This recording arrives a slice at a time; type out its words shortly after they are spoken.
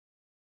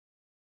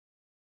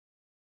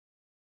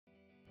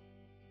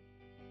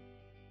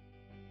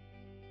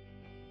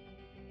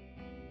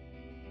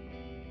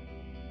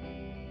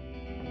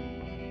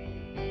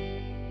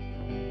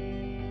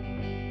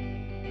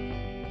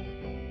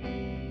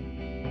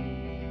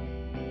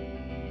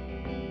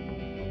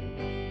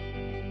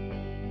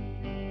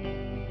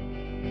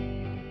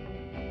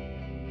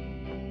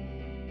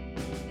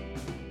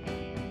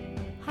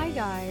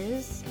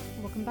guys,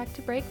 welcome back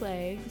to Break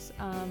Legs.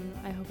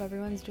 I hope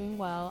everyone's doing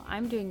well.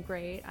 I'm doing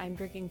great. I'm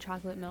drinking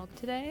chocolate milk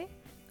today.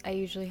 I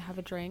usually have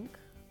a drink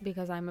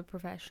because I'm a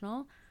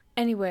professional.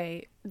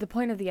 Anyway, the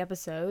point of the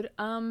episode,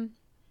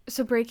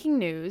 so breaking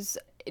news,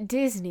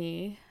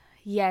 Disney,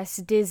 yes,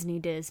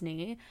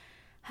 Disney,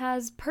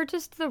 has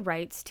purchased the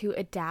rights to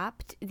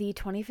adapt the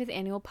 25th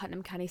annual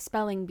Putnam County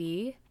Spelling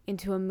Bee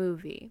into a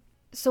movie.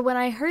 So when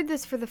I heard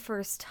this for the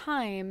first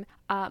time,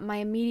 my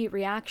immediate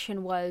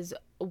reaction was,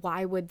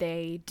 why would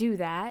they do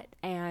that?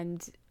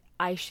 And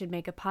I should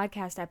make a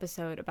podcast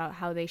episode about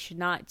how they should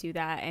not do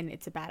that, and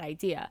it's a bad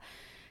idea.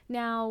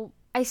 Now,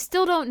 I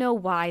still don't know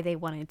why they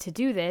wanted to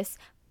do this,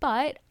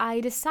 but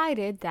I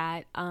decided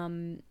that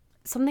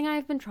something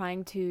I've been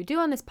trying to do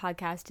on this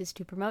podcast is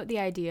to promote the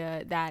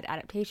idea that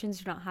adaptations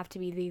do not have to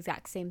be the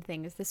exact same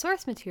thing as the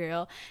source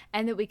material,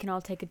 and that we can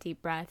all take a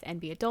deep breath and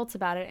be adults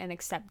about it and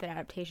accept that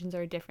adaptations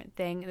are a different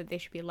thing and that they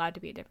should be allowed to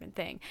be a different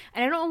thing.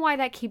 And I don't know why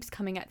that keeps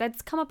coming up.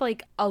 That's come up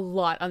like a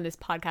lot on this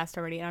podcast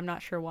already, and I'm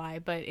not sure why,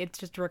 but it's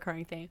just a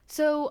recurring thing.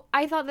 So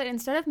I thought that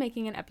instead of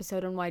making an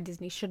episode on why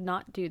Disney should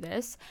not do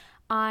this,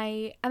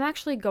 I am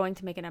actually going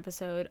to make an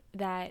episode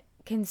that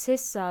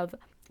consists of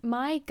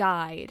my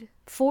guide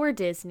for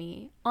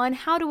Disney on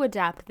how to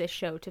adapt this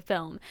show to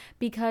film,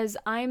 because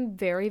I'm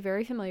very,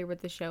 very familiar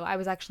with the show. I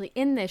was actually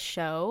in this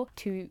show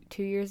two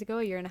years ago,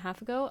 a year and a half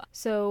ago.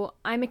 So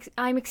I'm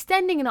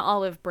extending an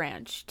olive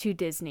branch to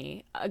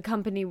Disney, a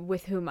company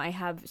with whom I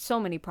have so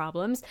many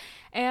problems,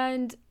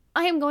 and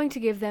I am going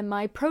to give them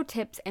my pro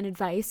tips and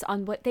advice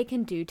on what they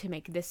can do to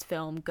make this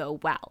film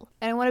go well.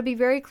 And I want to be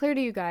very clear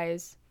to you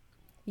guys.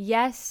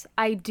 Yes,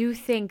 I do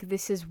think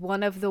this is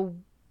one of the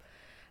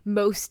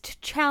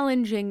most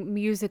challenging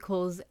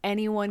musicals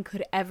anyone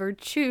could ever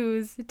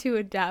choose to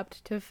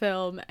adapt to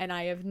film, and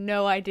I have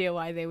no idea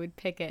why they would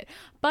pick it.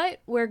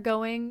 But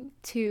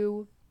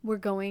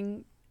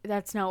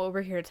that's not what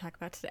we're here to talk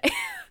about today.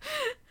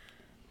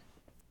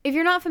 If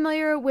you're not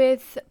familiar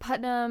with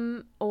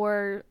Putnam,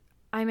 or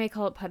I may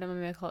call it Putnam, I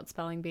may call it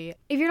Spelling Bee.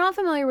 If you're not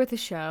familiar with the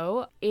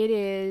show, it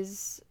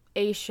is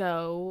a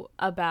show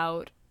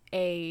about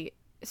a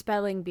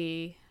spelling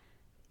bee.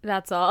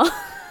 That's all.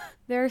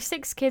 There are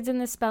 6 kids in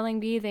the spelling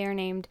bee. They are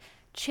named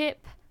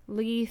Chip,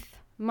 Leith,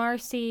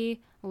 Marcy,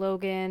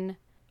 Logan,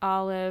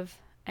 Olive,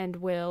 and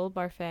Will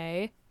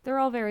Barfay. They're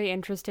all very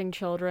interesting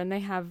children.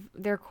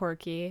 They're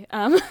quirky.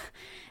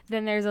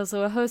 Then there's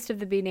also a host of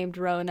the bee named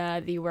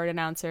Rona, the word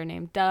announcer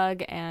named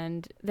Doug,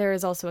 and there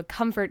is also a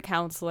comfort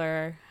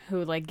counselor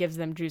who gives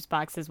them juice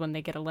boxes when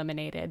they get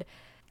eliminated.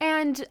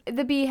 And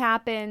the bee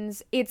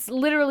happens. It's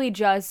literally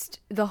just,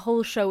 the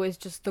whole show is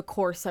just the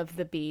course of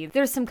the bee.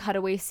 There's some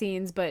cutaway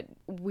scenes, but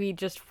we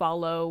just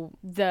follow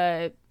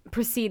the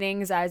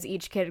proceedings as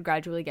each kid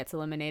gradually gets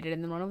eliminated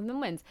and then one of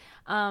them wins.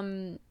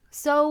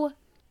 So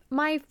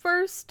my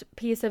first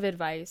piece of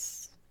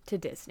advice to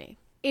Disney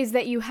is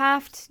that you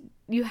have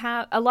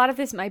a lot of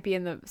this might be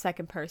in the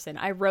second person.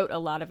 I wrote a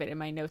lot of it in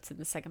my notes in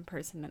the second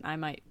person, and I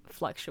might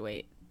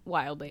fluctuate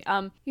wildly.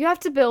 You have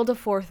to build a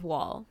fourth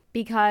wall,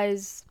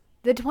 because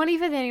the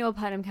 25th annual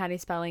Putnam County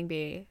Spelling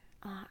Bee,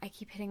 I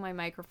keep hitting my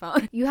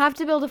microphone. You have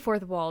to build a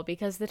fourth wall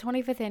because the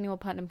 25th annual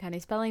Putnam County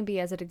Spelling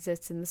Bee, as it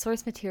exists in the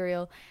source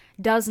material,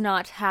 does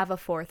not have a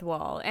fourth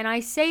wall. And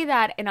I say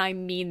that, and I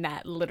mean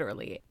that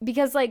literally.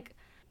 Because,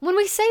 when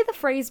we say the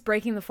phrase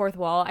breaking the fourth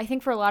wall, I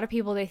think for a lot of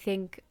people, they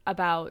think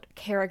about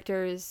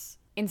characters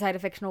inside a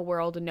fictional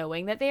world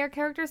knowing that they are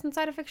characters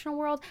inside a fictional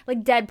world.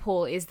 Like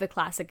Deadpool is the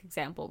classic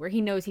example, where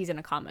he knows he's in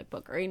a comic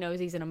book or he knows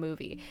he's in a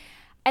movie.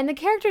 And the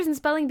characters in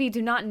Spelling Bee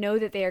do not know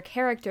that they are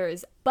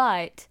characters,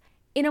 but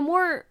in a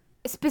more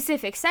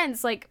specific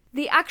sense,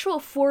 the actual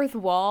fourth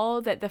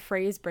wall that the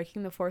phrase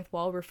breaking the fourth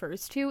wall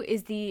refers to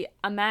is the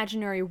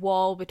imaginary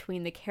wall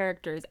between the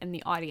characters and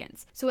the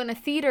audience. So in a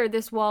theater,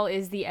 this wall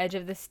is the edge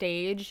of the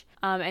stage,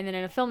 and then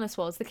in a film, this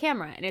wall is the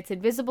camera. And it's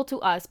invisible to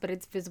us, but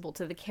it's visible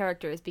to the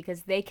characters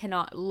because they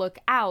cannot look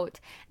out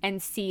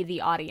and see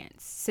the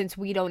audience since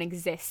we don't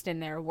exist in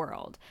their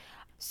world.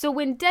 So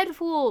when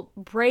Deadpool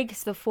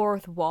breaks the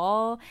fourth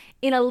wall,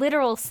 in a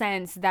literal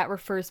sense, that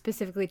refers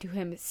specifically to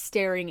him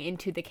staring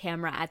into the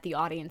camera at the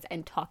audience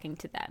and talking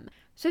to them.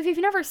 So if you've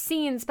never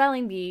seen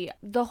Spelling Bee,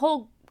 the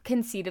whole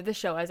conceit of the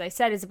show, as I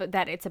said, is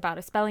that it's about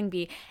a spelling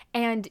bee,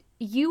 and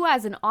you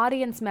as an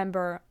audience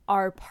member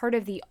are part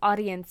of the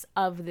audience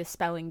of the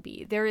spelling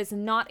bee. There is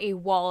not a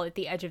wall at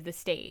the edge of the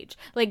stage.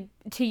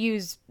 To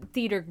use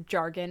theater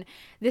jargon,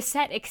 the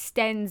set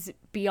extends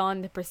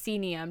beyond the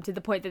proscenium to the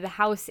point that the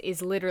house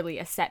is literally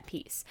a set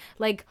piece.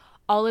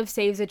 Olive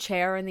saves a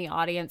chair in the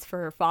audience for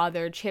her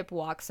father, Chip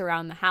walks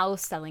around the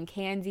house selling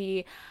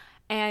candy,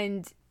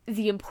 and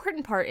the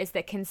important part is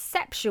that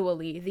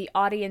conceptually, the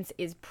audience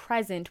is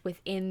present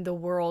within the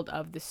world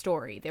of the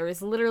story. There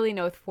is literally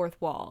no fourth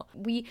wall.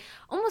 We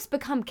almost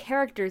become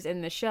characters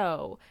in the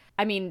show.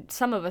 I mean,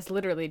 some of us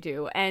literally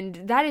do, and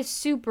that is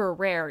super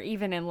rare,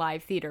 even in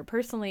live theater.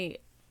 Personally,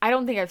 I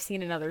don't think I've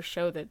seen another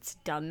show that's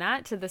done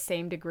that to the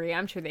same degree.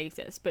 I'm sure they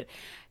exist, but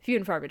few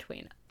and far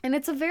between. And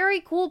it's a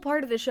very cool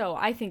part of the show.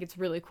 I think it's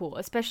really cool,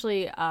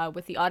 especially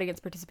with the audience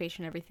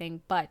participation and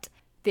everything. But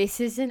this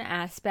is an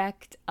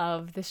aspect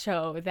of the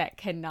show that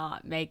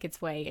cannot make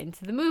its way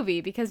into the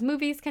movie, because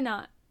movies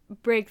cannot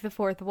break the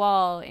fourth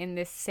wall in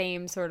this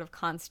same sort of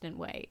constant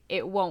way.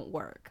 It won't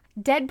work.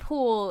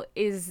 Deadpool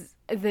is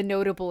the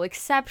notable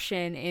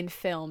exception in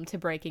film to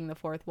breaking the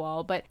fourth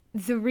wall, but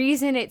the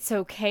reason it's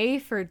okay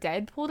for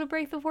Deadpool to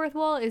break the fourth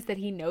wall is that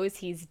he knows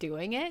he's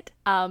doing it.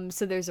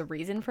 So there's a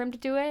reason for him to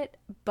do it,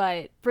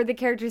 but for the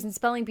characters in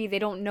Spelling Bee, they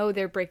don't know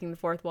they're breaking the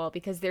fourth wall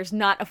because there's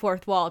not a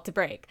fourth wall to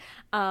break.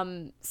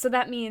 So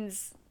that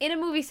means in a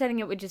movie setting,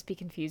 it would just be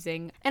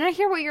confusing. And I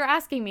hear what you're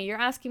asking me. You're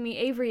asking me,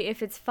 Avery,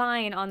 if it's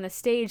fine on the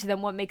stage,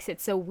 then what makes it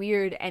so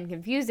weird and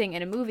confusing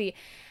in a movie?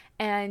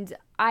 And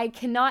I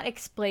cannot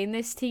explain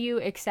this to you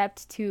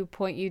except to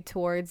point you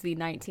towards the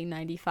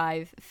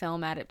 1995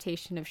 film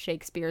adaptation of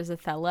Shakespeare's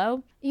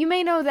Othello. You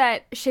may know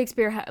that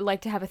Shakespeare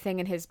liked to have a thing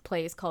in his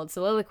plays called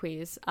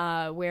soliloquies,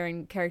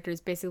 wherein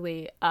characters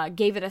basically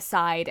gave it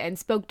aside and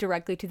spoke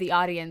directly to the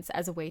audience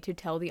as a way to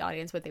tell the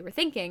audience what they were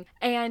thinking.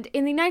 And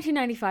in the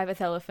 1995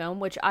 Othello film,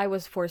 which I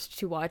was forced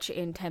to watch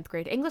in 10th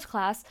grade English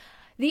class,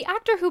 the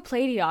actor who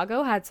played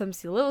Iago had some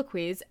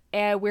soliloquies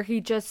where he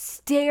just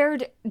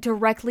stared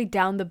directly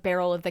down the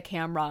barrel of the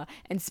camera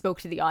and spoke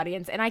to the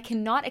audience. And I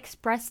cannot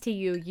express to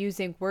you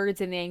using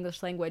words in the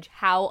English language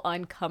how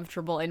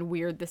uncomfortable and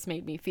weird this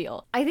made me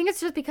feel. I think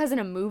it's just because in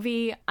a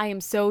movie, I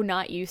am so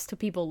not used to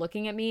people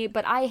looking at me,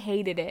 but I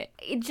hated it.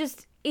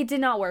 It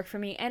did not work for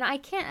me, and I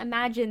can't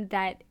imagine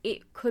that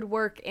it could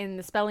work in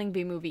the Spelling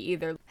Bee movie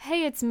either.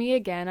 Hey, it's me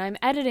again. I'm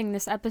editing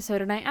this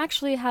episode, and I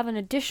actually have an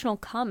additional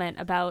comment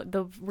about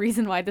the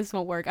reason why this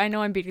won't work. I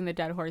know I'm beating the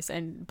dead horse,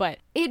 but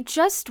it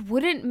just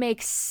wouldn't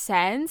make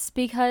sense,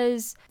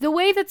 because the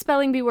way that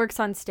Spelling Bee works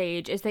on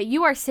stage is that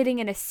you are sitting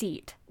in a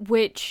seat,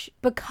 which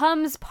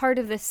becomes part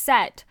of the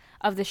set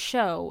of the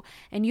show,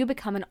 and you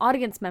become an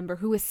audience member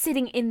who is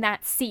sitting in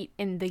that seat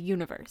in the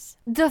universe.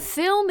 The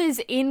film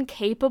is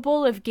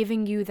incapable of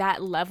giving you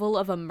that level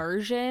of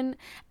immersion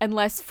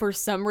unless for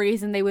some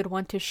reason they would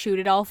want to shoot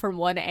it all from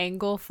one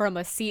angle from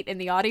a seat in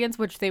the audience,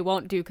 which they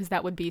won't do because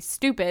that would be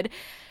stupid.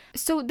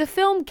 So the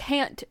film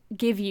can't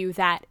give you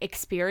that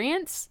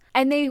experience,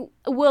 and they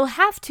will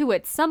have to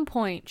at some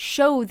point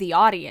show the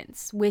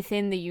audience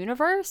within the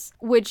universe,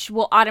 which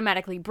will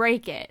automatically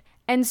break it.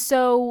 And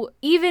so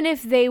even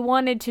if they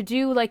wanted to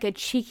do like a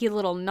cheeky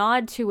little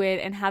nod to it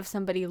and have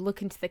somebody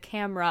look into the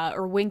camera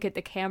or wink at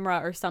the camera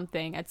or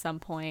something at some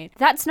point,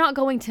 that's not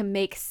going to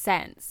make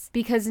sense,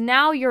 because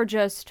now you're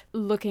just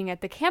looking at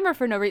the camera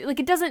for no reason.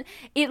 Like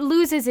it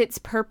loses its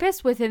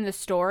purpose within the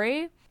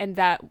story, and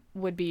that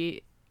would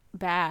be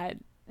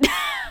bad.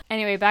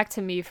 Anyway, back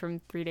to me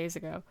from 3 days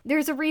ago.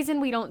 There's a reason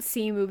we don't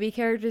see movie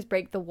characters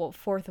break the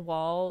fourth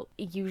wall,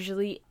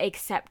 usually,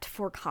 except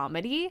for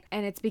comedy.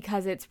 And it's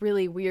because it's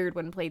really weird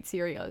when played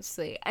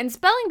seriously. And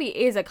Spelling Bee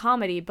is a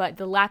comedy, but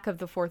the lack of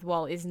the fourth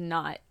wall is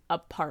not a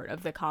part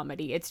of the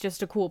comedy. It's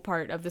just a cool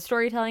part of the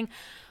storytelling,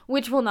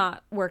 which will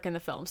not work in the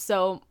film.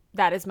 So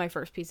that is my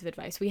first piece of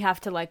advice. We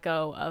have to let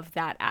go of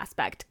that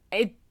aspect.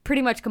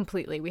 Pretty much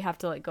completely. We have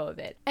to let go of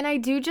it. And I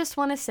do just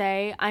want to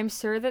say, I'm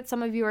sure that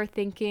some of you are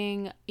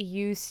thinking,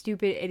 you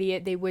stupid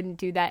idiot, they wouldn't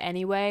do that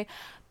anyway.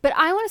 But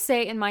I want to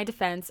say, in my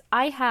defense,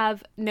 I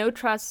have no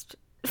trust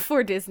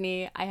for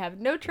Disney. I have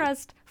no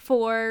trust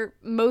for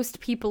most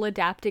people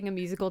adapting a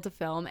musical to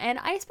film. And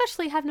I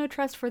especially have no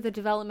trust for the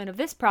development of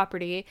this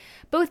property,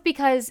 both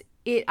because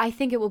I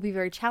think it will be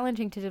very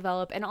challenging to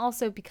develop, and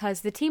also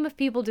because the team of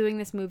people doing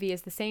this movie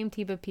is the same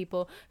team of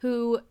people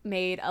who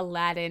made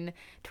Aladdin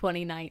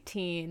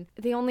 2019.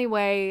 The only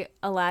way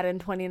Aladdin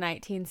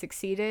 2019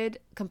 succeeded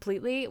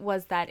completely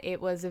was that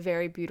it was a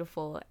very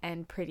beautiful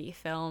and pretty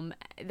film.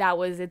 That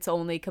was its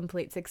only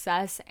complete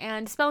success,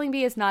 and Spelling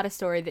Bee is not a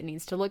story that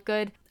needs to look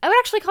good. I would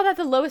actually call that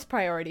the lowest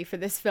priority for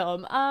this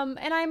film,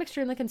 and I am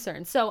extremely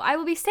concerned. So I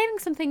will be stating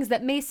some things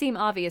that may seem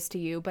obvious to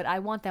you, but I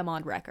want them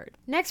on record.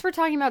 Next, we're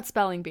talking about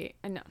Spelling Bee.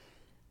 No,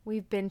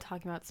 we've been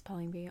talking about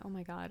Spelling Bee. Oh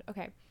my god.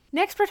 Okay.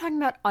 Next, we're talking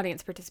about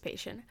audience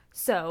participation.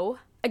 So,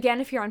 again,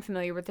 if you're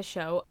unfamiliar with the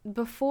show,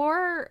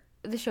 before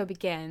the show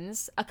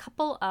begins, a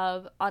couple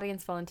of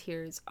audience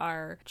volunteers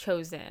are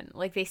chosen.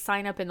 Like, they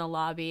sign up in the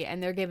lobby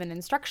and they're given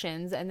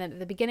instructions, and then at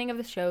the beginning of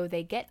the show,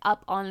 they get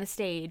up on the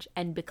stage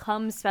and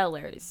become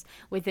spellers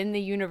within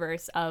the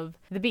universe of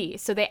the Bee.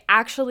 So they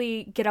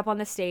actually get up on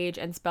the stage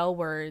and spell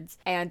words,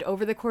 and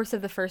over the course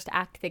of the first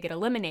act, they get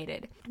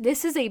eliminated.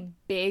 This is a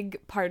big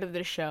part of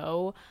the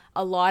show.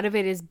 A lot of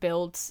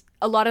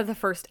the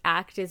first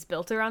act is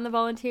built around the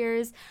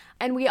volunteers,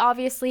 and we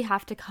obviously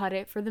have to cut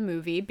it for the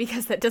movie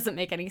because that doesn't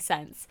make any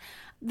sense.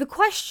 The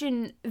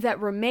question that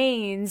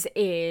remains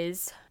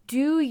is,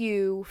 do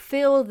you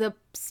fill the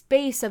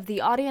space of the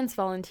audience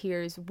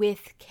volunteers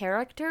with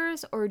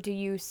characters, or do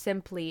you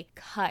simply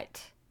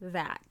cut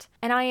that?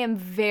 And I am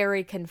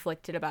very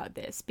conflicted about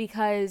this,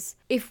 because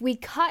if we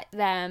cut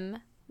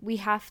them, we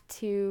have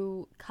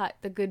to cut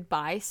the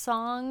goodbye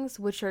songs,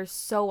 which are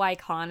so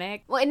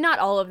iconic. Well, and not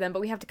all of them,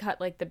 but we have to cut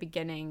like the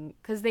beginning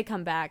because they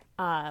come back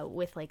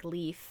with like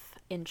Leaf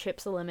in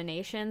Chip's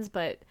eliminations,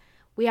 but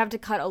we have to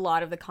cut a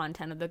lot of the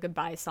content of the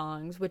goodbye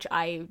songs, which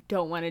I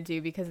don't want to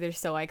do because they're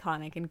so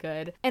iconic and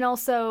good. And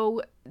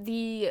also,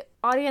 the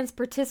audience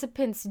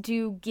participants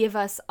do give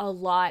us a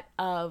lot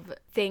of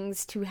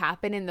things to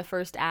happen in the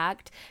first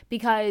act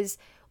because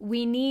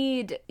we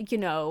need,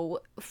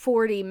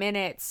 40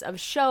 minutes of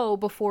show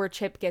before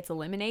Chip gets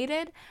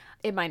eliminated.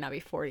 It might not be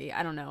 40.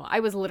 I don't know.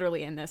 I was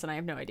literally in this and I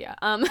have no idea.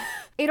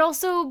 It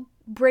also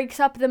breaks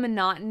up the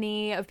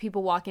monotony of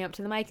people walking up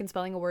to the mic and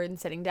spelling a word and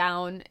sitting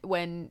down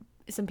when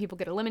some people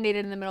get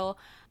eliminated in the middle.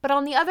 But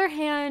on the other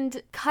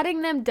hand,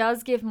 cutting them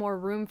does give more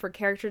room for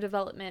character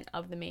development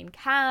of the main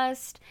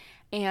cast,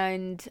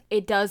 and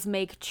it does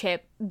make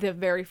Chip the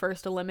very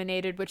first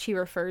eliminated, which he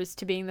refers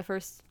to being the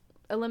first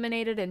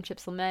eliminated in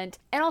Chip's Lament.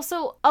 And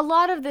also, a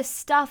lot of this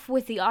stuff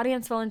with the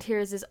audience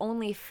volunteers is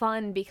only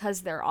fun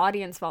because they're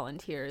audience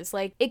volunteers.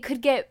 Like, it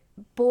could get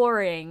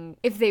boring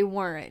if they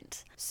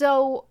weren't.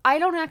 So I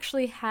don't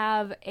actually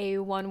have a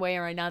one way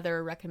or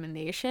another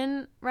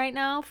recommendation right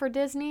now for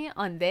Disney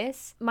on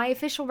this. My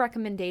official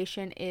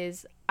recommendation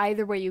is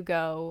either way you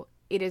go,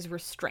 it is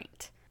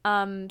restraint.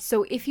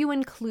 So if you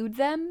include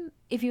them,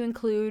 if you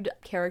include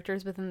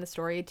characters within the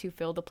story to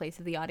fill the place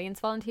of the audience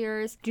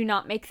volunteers, do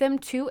not make them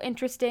too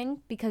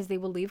interesting because they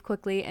will leave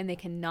quickly and they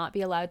cannot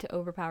be allowed to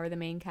overpower the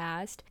main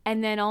cast.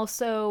 And then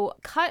also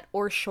cut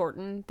or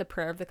shorten the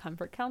Prayer of the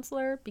Comfort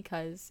Counselor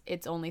because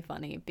it's only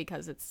funny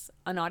because it's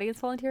an audience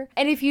volunteer.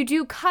 And if you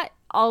do cut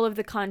all of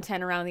the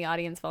content around the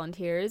audience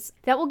volunteers,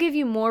 that will give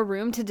you more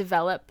room to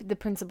develop the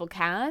principal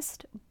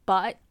cast.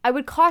 But I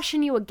would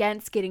caution you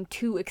against getting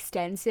too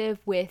extensive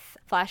with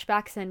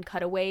flashbacks and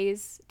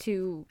cutaways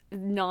to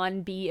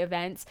non-B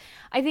events.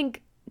 I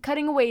think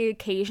cutting away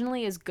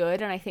occasionally is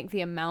good, and I think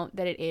the amount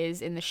that it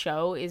is in the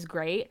show is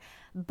great,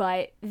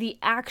 but the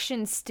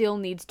action still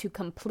needs to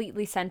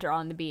completely center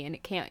on the B, and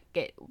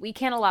we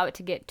can't allow it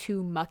to get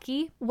too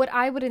mucky. What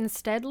I would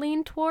instead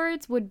lean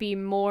towards would be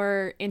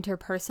more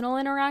interpersonal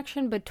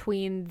interaction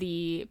between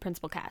the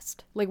principal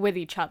cast, like with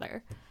each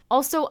other.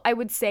 Also, I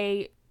would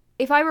say,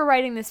 if I were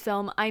writing this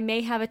film, I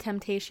may have a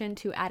temptation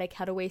to add a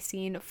cutaway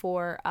scene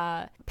for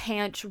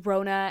Panch,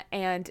 Rona,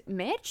 and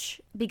Mitch,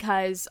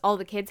 because all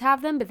the kids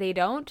have them, but they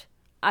don't.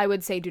 I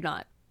would say do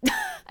not.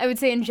 I would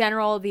say in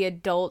general, the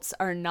adults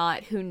are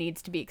not who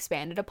needs to be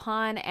expanded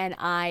upon, and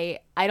I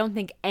don't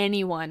think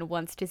anyone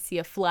wants to see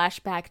a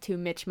flashback to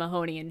Mitch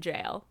Mahoney in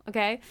jail,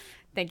 okay?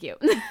 Thank you.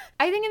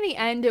 I think in the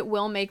end, it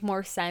will make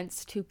more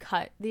sense to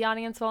cut the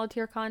audience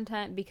volunteer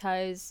content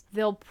because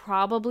they'll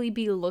probably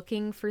be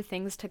looking for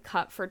things to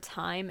cut for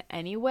time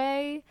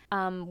anyway.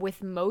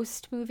 With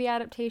most movie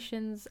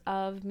adaptations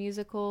of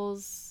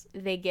musicals,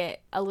 they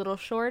get a little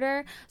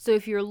shorter. So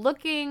if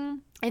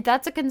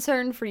that's a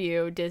concern for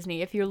you,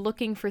 Disney, if you're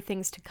looking for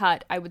things to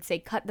cut, I would say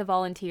cut the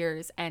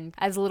volunteers and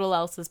as little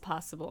else as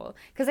possible.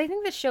 Because I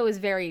think the show is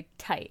very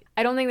tight.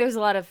 I don't think there's a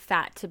lot of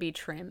fat to be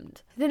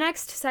trimmed. The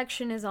next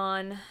section is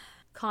on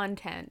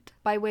content,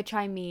 by which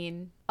I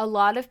mean a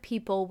lot of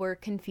people were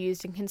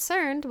confused and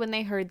concerned when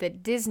they heard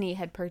that Disney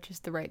had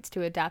purchased the rights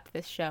to adapt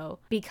this show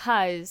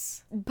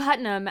because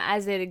Putnam,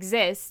 as it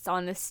exists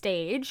on the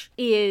stage,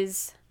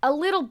 is a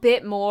little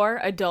bit more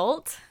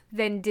adult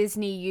than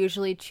Disney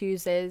usually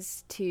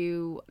chooses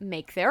to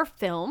make their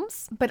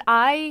films. But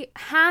I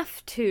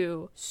have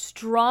to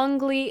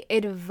strongly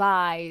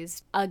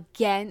advise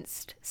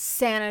against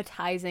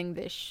sanitizing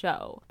this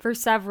show for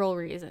several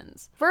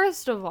reasons.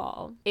 First of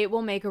all, it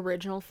will make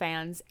original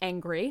fans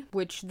angry,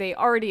 which they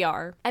already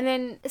are. And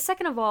then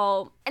second of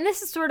all, and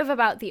this is sort of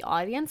about the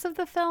audience of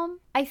the film,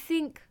 I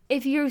think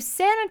if you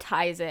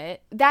sanitize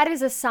it, that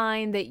is a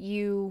sign that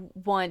you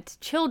want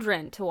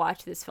children to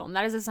watch this film.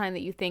 That is a sign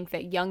that you think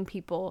that young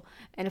people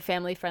and a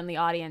family-friendly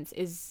audience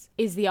is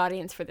the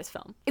audience for this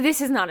film.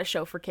 This is not a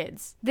show for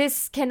kids.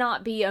 This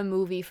cannot be a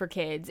movie for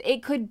kids.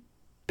 It could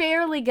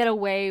barely get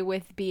away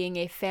with being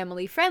a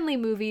family-friendly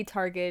movie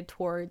targeted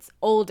towards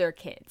older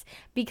kids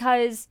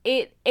because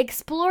it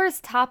explores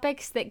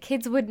topics that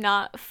kids would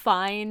not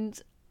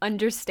find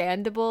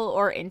understandable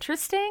or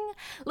interesting.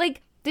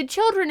 Like, the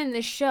children in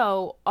this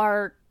show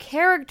are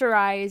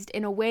characterized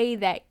in a way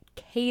that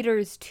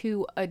caters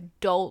to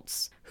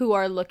adults who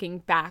are looking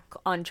back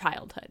on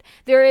childhood.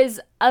 There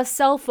is a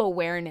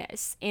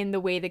self-awareness in the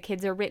way the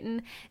kids are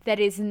written that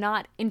is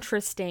not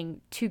interesting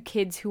to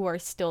kids who are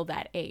still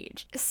that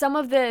age. Some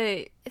of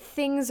the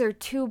things are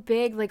too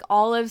big, like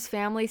Olive's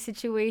family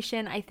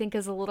situation, I think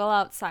is a little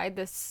outside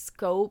the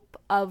scope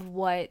of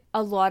what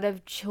a lot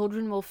of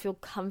children will feel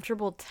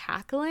comfortable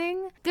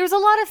tackling. There's a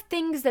lot of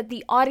things that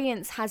the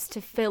audience has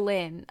to fill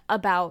in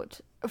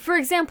about. For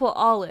example,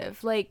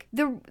 Olive, like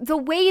the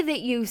way that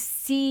you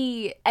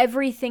see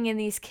everything in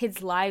these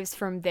kids' lives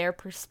from their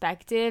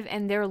perspective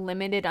and their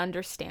limited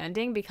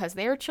understanding because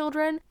they are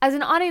children. As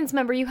an audience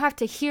member, you have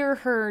to hear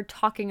her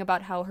talking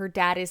about how her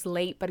dad is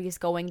late, but he's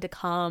going to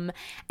come,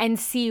 and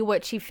see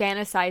what she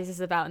fantasizes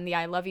about in the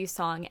I Love You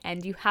song.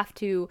 And you have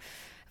to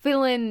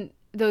fill in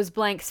those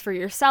blanks for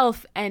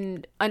yourself,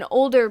 and an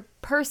older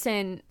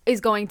person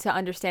is going to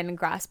understand and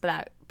grasp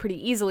that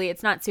pretty easily.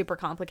 It's not super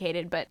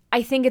complicated, but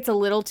I think it's a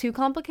little too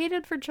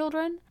complicated for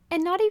children.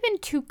 And not even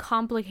too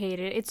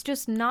complicated, it's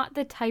just not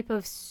the type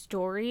of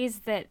stories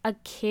that a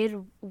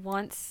kid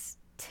wants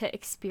to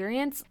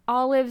experience.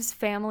 Olive's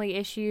family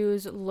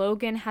issues,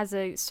 Logan has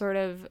a sort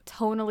of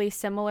tonally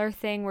similar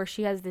thing where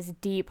she has this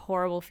deep,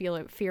 horrible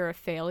fear of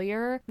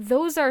failure.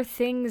 Those are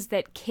things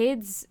that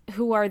kids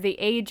who are the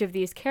age of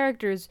these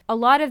characters, a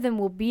lot of them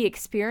will be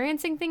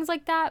experiencing things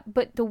like that,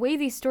 but the way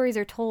these stories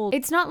are told,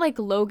 it's not like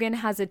Logan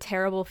has a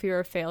terrible fear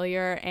of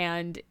failure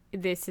and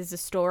this is a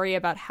story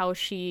about how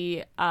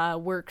she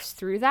works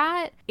through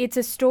that. It's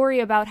a story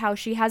about how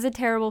she has a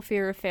terrible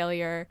fear of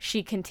failure,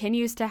 she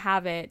continues to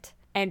have it,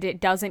 and it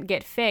doesn't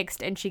get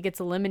fixed, and she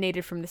gets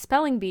eliminated from the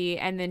spelling bee,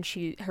 and then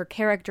her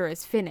character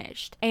is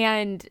finished.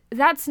 And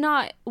that's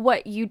not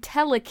what you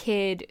tell a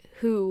kid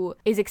who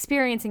is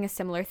experiencing a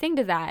similar thing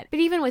to that. But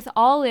even with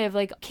Olive,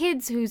 like,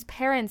 kids whose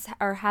parents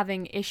are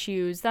having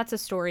issues, that's a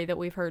story that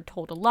we've heard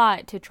told a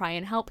lot to try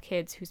and help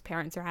kids whose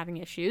parents are having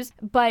issues.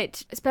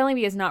 But Spelling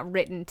Bee is not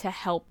written to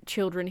help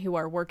children who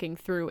are working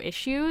through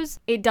issues.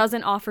 It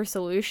doesn't offer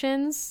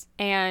solutions,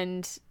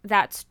 and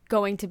that's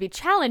going to be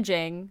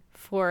challenging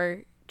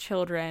for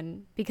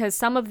children because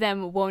some of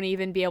them won't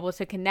even be able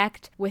to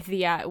connect with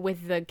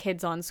the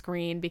kids on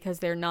screen because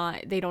they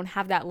don't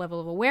have that level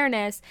of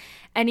awareness,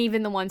 and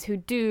even the ones who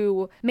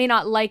do may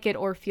not like it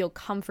or feel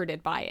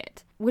comforted by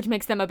it, which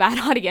makes them a bad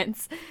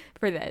audience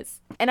for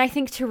this. And I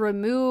think to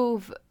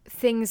remove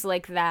things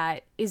like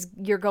that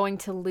you're going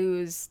to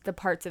lose the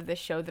parts of the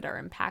show that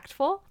are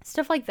impactful,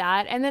 stuff like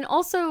that. And then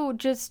also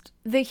just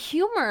the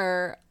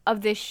humor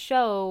of this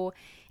show,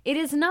 it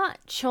is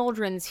not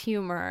children's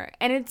humor,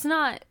 and it's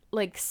not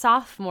like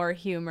sophomore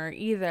humor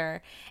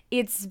either.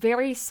 It's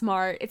very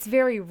smart. It's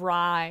very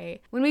wry.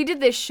 When we did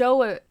this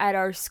show at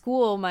our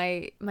school,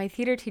 my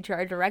theater teacher,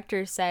 our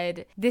director,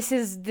 said this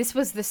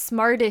was the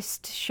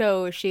smartest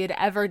show she had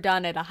ever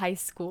done at a high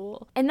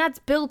school. And that's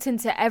built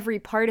into every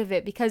part of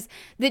it because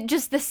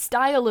just the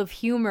style of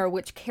humor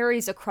which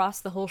carries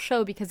across the whole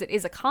show, because it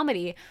is a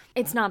comedy,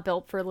 it's not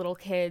built for little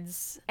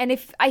kids. And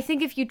I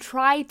think if you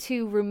try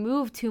to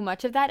remove too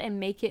much of that and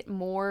make it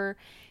more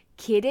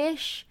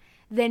kiddish,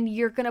 then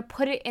you're going to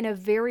put it in a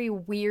very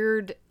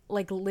weird,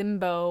 like,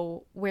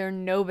 limbo where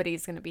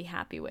nobody's going to be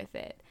happy with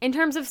it. In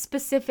terms of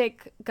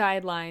specific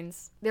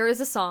guidelines, there is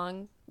a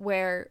song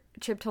where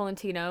Chip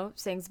Tolentino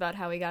sings about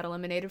how he got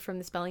eliminated from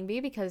the spelling bee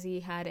because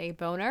he had a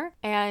boner.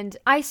 And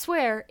I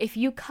swear, if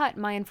you cut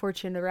My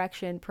Unfortunate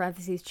Erection,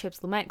 parentheses,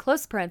 Chip's Lament,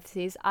 close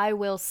parentheses, I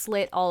will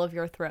slit all of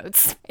your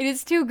throats. It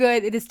is too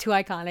good. It is too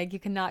iconic. You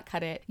cannot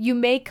cut it. You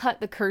may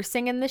cut the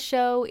cursing in the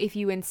show if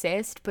you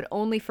insist, but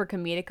only for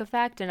comedic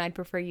effect, and I'd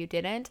prefer you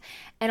didn't.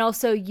 And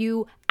also,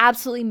 you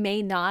absolutely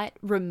may not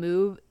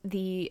remove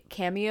the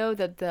cameo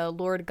that the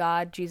Lord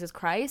God, Jesus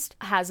Christ,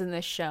 has in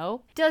this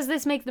show. Does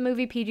this make the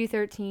movie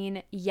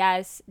PG-13?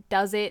 Yes.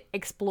 Does it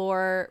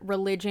explore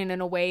religion in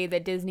a way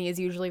that Disney is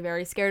usually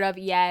very scared of?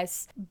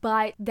 Yes.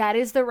 But that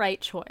is the right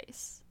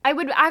choice. I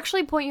would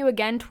actually point you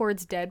again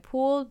towards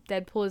Deadpool.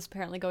 Deadpool is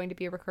apparently going to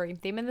be a recurring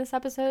theme in this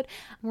episode.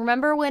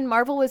 Remember when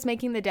Marvel was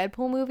making the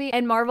Deadpool movie,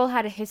 and Marvel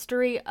had a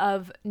history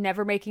of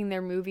never making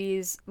their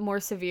movies more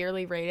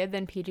severely rated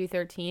than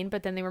PG-13,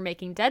 but then they were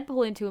making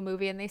Deadpool into a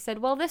movie and they said,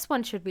 well, this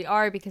one should be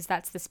R because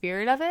that's the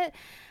spirit of it.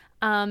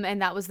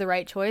 And that was the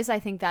right choice.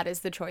 I think that is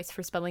the choice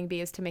for Spelling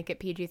Bee, is to make it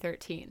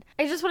PG-13.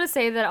 I just want to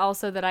say that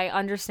also that I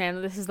understand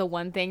that this is the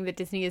one thing that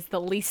Disney is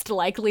the least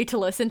likely to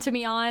listen to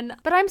me on,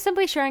 but I'm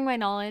simply sharing my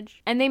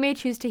knowledge, and they may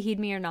choose to heed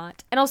me or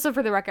not. And also,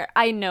 for the record,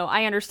 I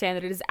understand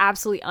that it is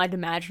absolutely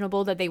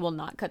unimaginable that they will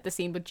not cut the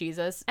scene with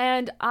Jesus,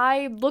 and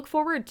I look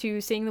forward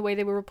to seeing the way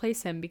they will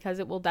replace him, because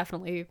it will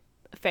definitely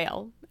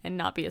fail and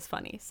not be as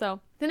funny. So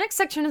the next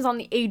section is on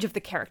the age of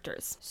the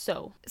characters.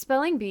 So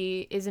Spelling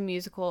Bee is a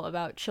musical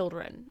about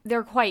children.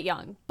 They're quite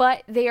young,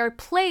 but they are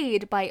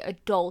played by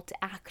adult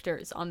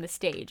actors on the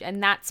stage,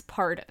 and that's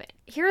part of it.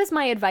 Here is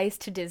my advice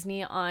to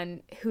Disney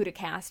on who to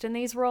cast in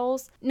these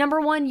roles.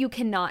 Number one, you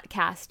cannot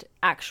cast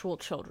actual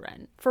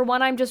children. For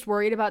one, I'm just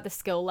worried about the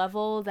skill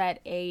level that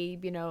a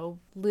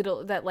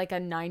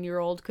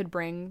 9-year-old could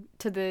bring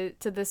to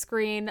the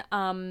screen.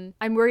 I'm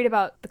worried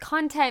about the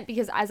content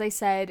because, as I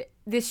said,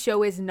 this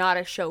show is not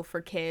a show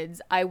for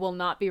kids. I will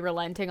not be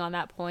relenting on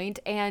that point.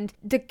 And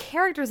the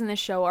characters in this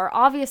show are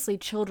obviously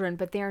children,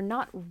 but they are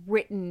not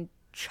written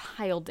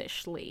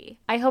childishly.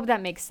 I hope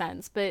that makes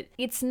sense, but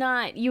it's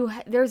not,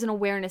 there's an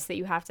awareness that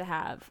you have to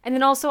have. And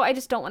then also, I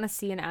just don't want to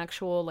see an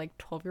actual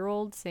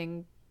 12-year-old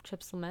sing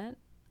Chip's Lament.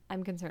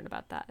 I'm concerned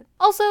about that.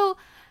 Also,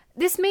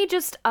 this may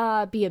just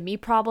be a me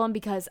problem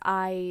because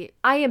I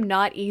am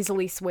not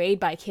easily swayed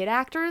by kid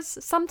actors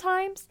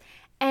sometimes.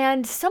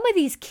 And some of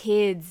these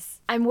kids,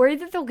 I'm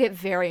worried that they'll get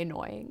very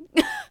annoying.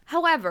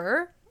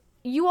 However,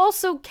 you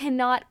also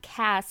cannot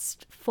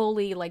cast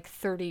fully like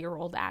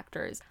 30-year-old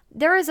actors.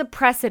 There is a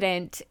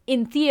precedent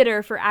in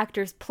theater for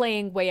actors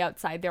playing way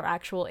outside their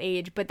actual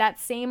age, but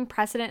that same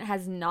precedent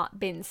has not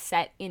been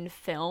set in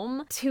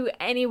film to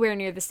anywhere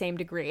near the same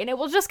degree, and it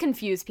will just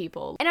confuse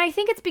people. And I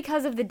think it's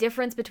because of the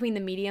difference between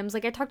the mediums.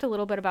 Like, I talked a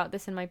little bit about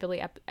this in my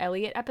Billy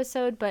Elliot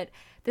episode, but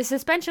the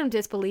suspension of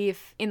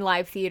disbelief in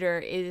live theater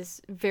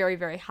is very,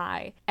 very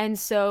high. And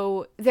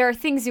so there are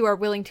things you are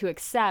willing to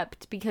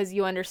accept because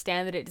you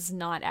understand that it does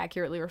not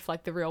accurately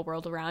reflect the real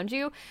world around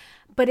you.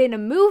 But in a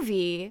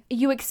movie,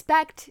 you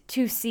expect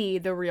to see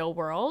the real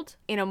world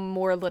in a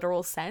more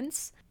literal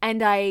sense.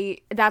 And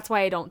that's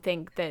why I don't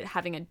think that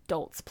having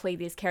adults play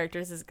these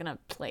characters is gonna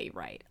play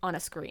right on a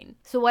screen.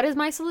 So what is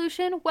my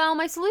solution? Well,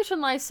 my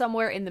solution lies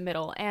somewhere in the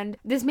middle. And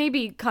this may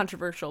be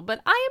controversial,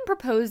 but I am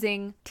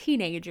proposing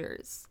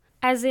teenagers.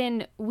 As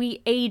in,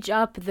 we age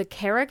up the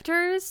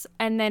characters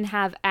and then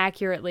have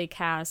accurately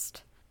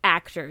cast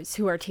actors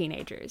who are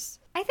teenagers.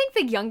 I think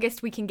the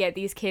youngest we can get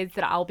these kids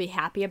that I'll be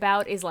happy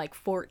about is like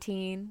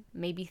 14,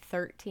 maybe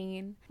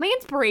 13. My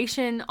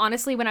inspiration,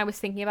 honestly, when I was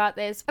thinking about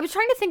this, I was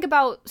trying to think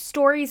about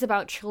stories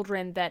about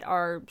children that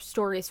are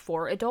stories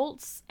for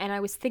adults, and I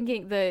was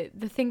thinking the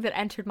thing that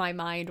entered my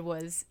mind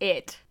was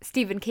It,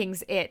 Stephen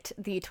King's It,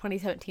 the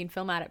 2017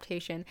 film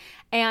adaptation,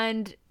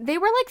 and they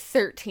were like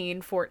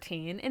 13,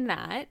 14 in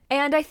that,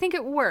 and I think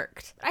it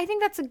worked. I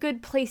think that's a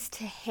good place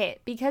to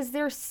hit because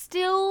they're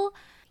still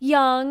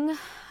young.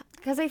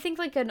 Because I think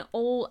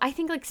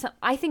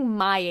I think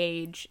my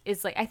age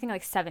is like, I think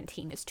like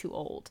 17 is too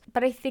old.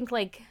 But I think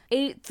like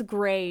 8th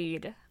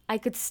grade, I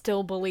could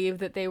still believe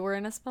that they were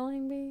in a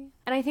spelling bee.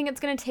 And I think it's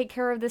going to take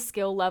care of the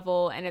skill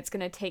level and it's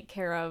going to take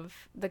care of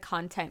the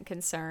content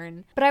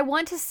concern. But I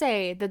want to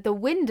say that the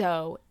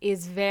window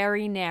is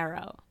very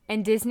narrow.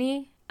 And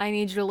Disney, I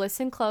need you to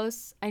listen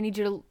close. I need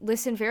you to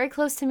listen very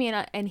close to me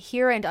and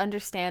hear and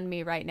understand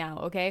me right now,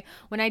 okay?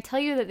 When I tell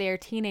you that they are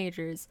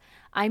teenagers,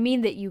 I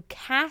mean that you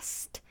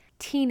cast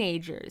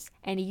teenagers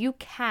and you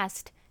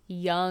cast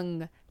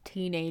young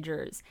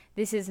teenagers.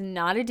 This is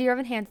not a Dear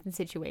Evan Hansen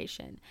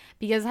situation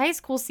because high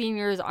school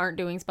seniors aren't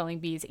doing spelling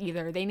bees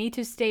either. They need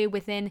to stay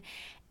within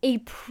a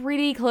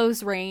pretty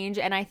close range,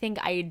 and I think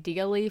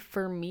ideally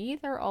for me,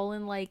 they're all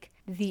in like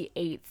the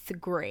 8th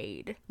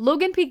grade.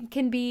 Logan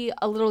can be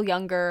a little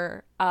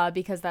younger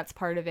because that's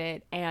part of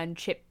it, and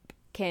Chip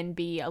can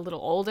be a little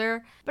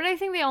older, but I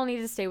think they all need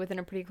to stay within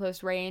a pretty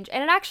close range,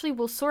 and it actually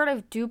will sort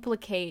of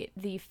duplicate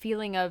the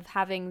feeling of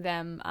having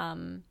them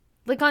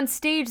like on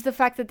stage. The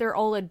fact that they're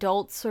all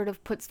adults sort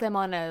of puts them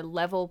on a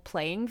level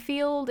playing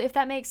field, if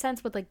that makes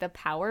sense, with like the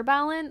power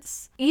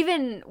balance,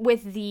 even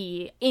with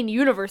the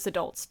in-universe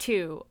adults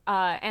too,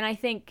 and I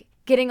think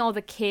getting all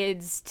the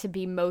kids to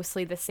be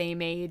mostly the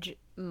same age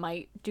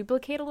might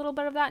duplicate a little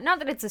bit of that. Not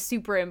that it's a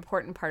super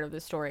important part of the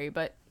story,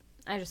 but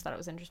I just thought it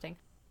was interesting.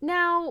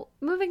 Now,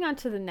 moving on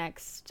to the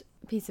next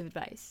piece of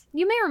advice.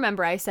 You may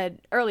remember I said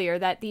earlier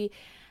that the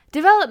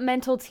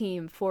developmental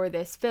team for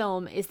this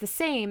film is the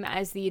same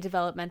as the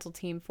developmental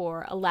team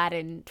for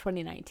Aladdin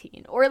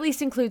 2019, or at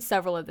least includes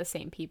several of the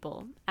same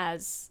people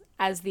as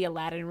the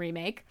Aladdin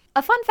remake.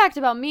 A fun fact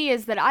about me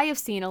is that I have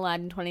seen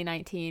Aladdin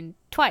 2019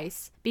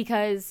 twice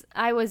because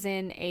I was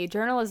in a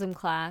journalism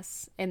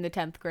class in the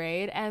 10th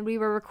grade and we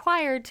were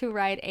required to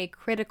write a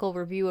critical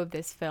review of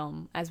this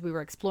film as we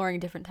were exploring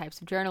different types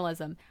of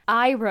journalism.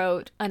 I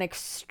wrote an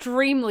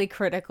extremely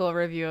critical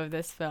review of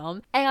this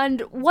film,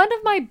 and one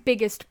of my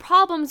biggest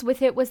problems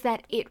with it was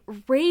that it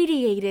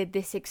radiated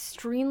this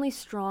extremely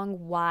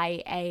strong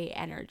YA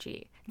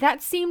energy.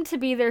 That seemed to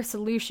be their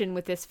solution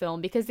with this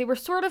film because they were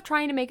sort of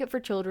trying to make it for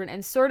children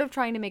and sort of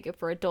trying to make it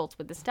for adults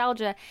with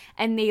nostalgia,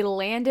 and they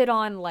landed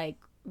on like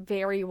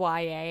very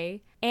YA,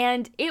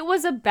 and it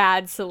was a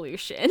bad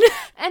solution.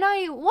 And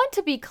I want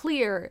to be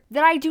clear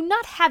that I do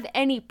not have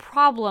any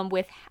problem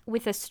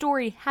with a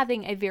story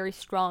having a very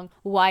strong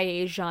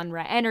YA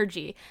genre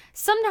energy.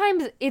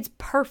 Sometimes it's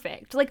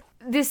perfect. Like,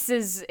 this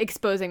is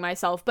exposing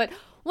myself, but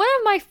one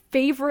of my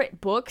favorite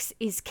books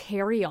is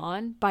Carry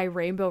On by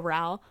Rainbow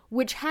Rowell,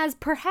 which has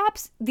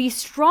perhaps the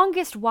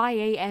strongest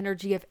YA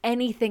energy of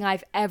anything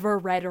I've ever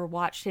read or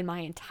watched in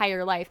my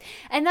entire life.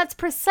 And that's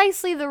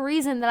precisely the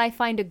reason that I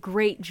find a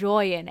great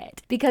joy in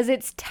it, because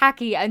it's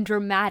tacky and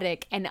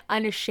dramatic and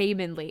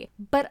unashamedly.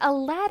 But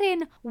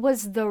Aladdin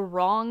was the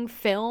wrong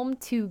film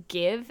to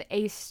give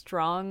a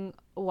strong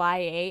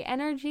YA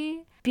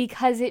energy,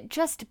 because it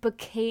just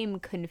became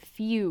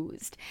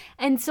confused.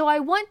 And so I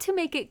want to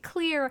make it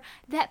clear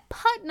that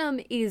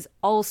Putnam is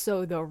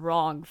also the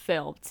wrong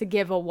film to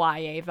give a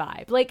YA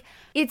vibe. Like,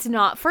 it's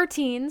not for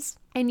teens,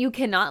 and you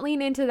cannot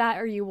lean into that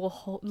or you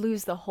will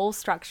lose the whole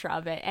structure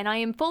of it. And I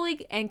am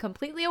fully and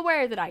completely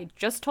aware that I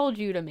just told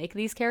you to make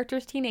these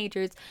characters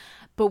teenagers,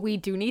 but we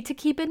do need to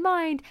keep in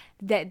mind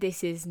that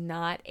this is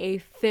not a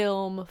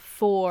film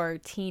for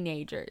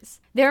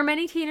teenagers. There are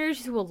many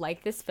teenagers who will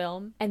like this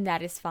film, and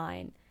that is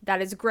fine. That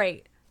is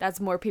great. That's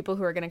more people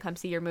who are going to come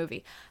see your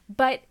movie.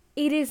 But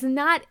it is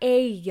not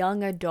a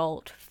young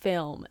adult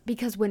film,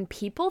 because when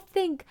people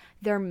think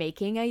they're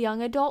making a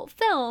young adult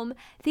film,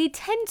 they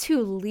tend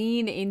to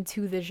lean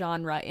into the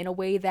genre in a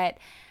way that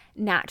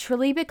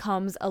naturally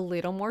becomes a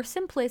little more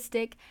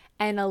simplistic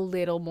and a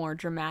little more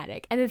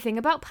dramatic. And the thing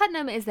about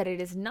Putnam is that it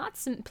is not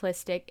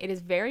simplistic, it is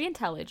very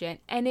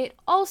intelligent, and it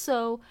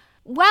also,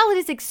 while it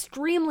is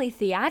extremely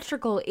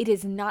theatrical, it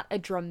is not a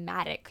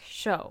dramatic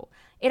show.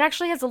 It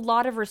actually has a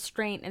lot of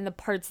restraint in the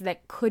parts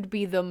that could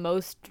be the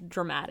most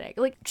dramatic.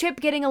 Like Chip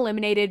getting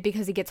eliminated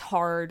because he gets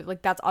hard,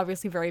 like that's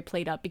obviously very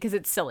played up because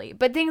it's silly.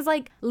 But things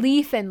like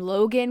Leaf and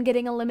Logan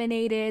getting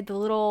eliminated, the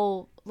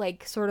little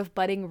like sort of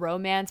budding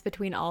romance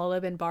between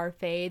Olive and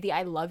Barfay, the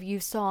I Love You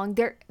song,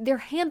 they're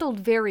handled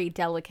very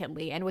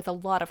delicately and with a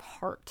lot of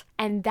heart.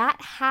 And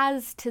that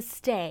has to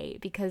stay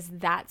because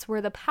that's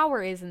where the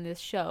power is in this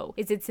show.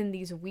 Is it's in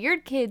these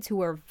weird kids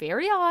who are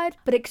very odd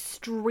but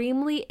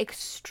extremely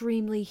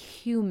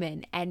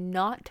human and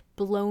not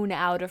blown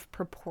out of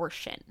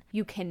proportion.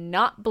 You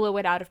cannot blow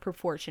it out of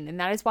proportion, and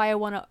that is why I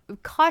want to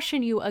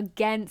caution you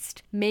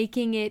against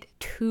making it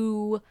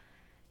too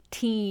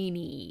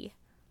teeny.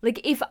 Like,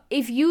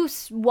 if you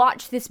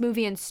watch this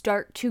movie and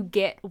start to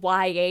get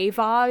YA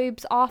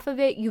vibes off of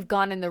it, you've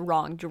gone in the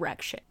wrong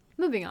direction.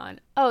 Moving on.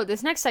 Oh,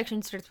 this next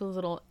section starts with a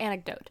little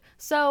anecdote.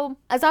 So,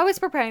 as I was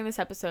preparing this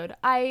episode,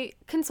 I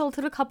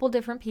consulted a couple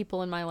different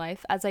people in my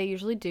life, as I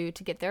usually do,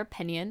 to get their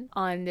opinion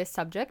on this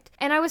subject.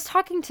 And I was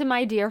talking to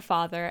my dear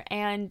father,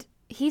 and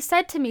he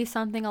said to me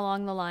something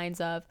along the lines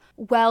of,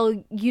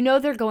 well, you know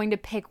they're going to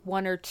pick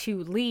one or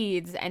two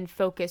leads and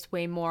focus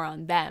way more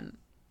on them.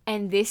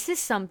 And this is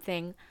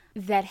something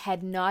that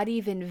had not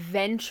even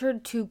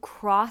ventured to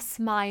cross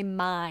my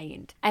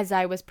mind as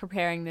I was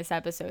preparing this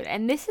episode.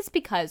 And this is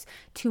because,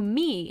 to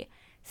me,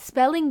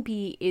 Spelling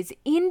Bee is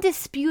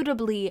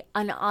indisputably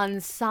an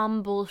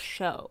ensemble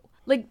show.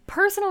 Like,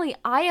 personally,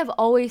 I have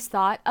always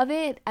thought of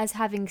it as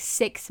having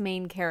 6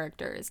 main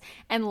characters.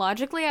 And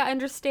logically, I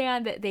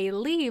understand that they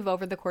leave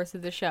over the course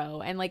of the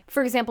show. And, like,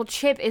 for example,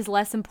 Chip is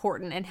less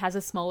important and has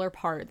a smaller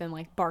part than,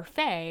 like,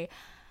 Barfay.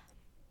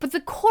 But the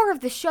core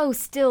of the show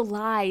still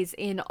lies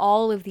in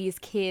all of these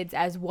kids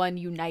as one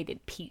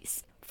united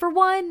piece. For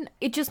one,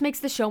 it just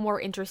makes the show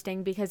more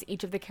interesting because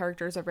each of the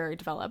characters are very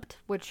developed,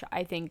 which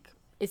I think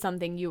is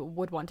something you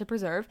would want to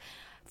preserve.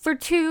 For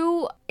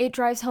 2, it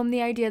drives home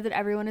the idea that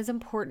everyone is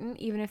important,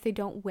 even if they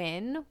don't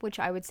win, which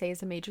I would say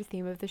is a major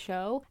theme of the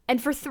show.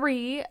 And for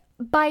 3,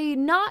 by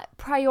not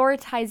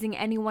prioritizing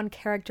any one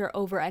character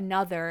over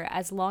another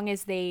as long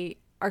as they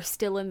are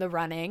still in the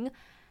running,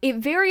 it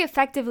very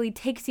effectively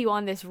takes you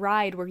on this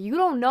ride where you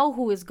don't know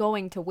who is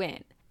going to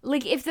win.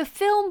 Like, if the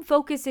film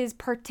focuses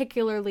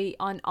particularly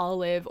on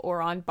Olive or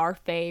on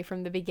Barfay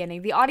from the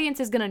beginning, the audience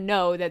is going to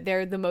know that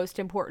they're the most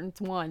important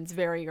ones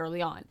very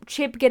early on.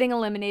 Chip getting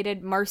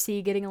eliminated,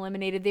 Marcy getting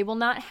eliminated, they will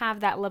not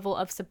have that level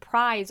of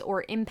surprise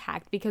or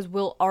impact because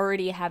we'll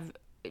already have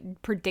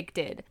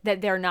predicted that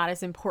they're not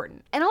as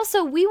important. And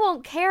also, we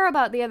won't care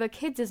about the other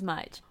kids as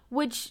much,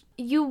 which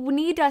you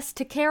need us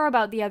to care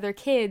about the other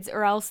kids,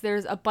 or else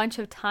there's a bunch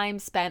of time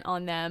spent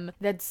on them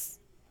that's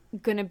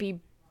gonna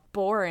be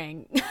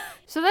boring.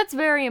 So that's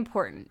very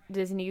important,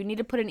 Disney. You need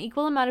to put an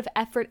equal amount of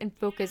effort and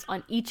focus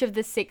on each of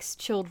the 6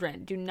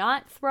 children. Do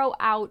not throw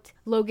out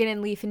Logan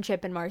and Leaf and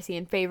Chip and Marcy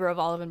in favor of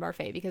Olive and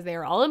Barfay because they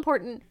are all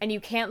important and you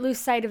can't lose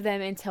sight of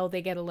them until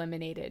they get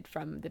eliminated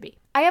from the Bee.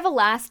 I have a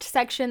last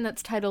section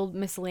that's titled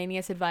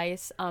miscellaneous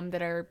advice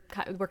that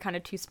were kind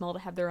of too small to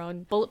have their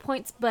own bullet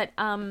points, but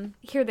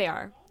here they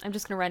are. I'm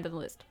just going to run down the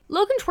list.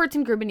 Logan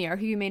Schwartz-Grubenier,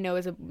 who you may know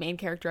as a main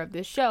character of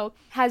this show,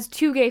 has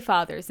 2 gay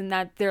fathers, and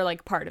that they're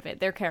like part of it.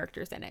 They're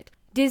characters in it.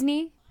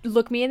 Disney,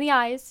 look me in the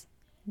eyes.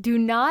 Do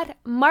not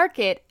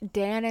market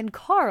Dan and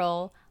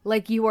Carl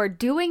like you are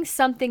doing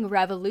something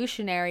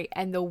revolutionary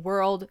and the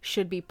world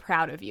should be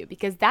proud of you,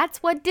 because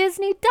that's what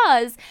Disney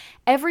does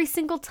every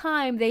single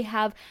time they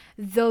have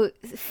the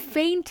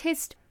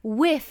faintest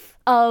whiff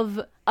of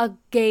a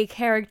gay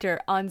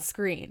character on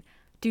screen.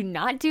 Do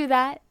not do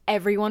that.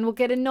 Everyone will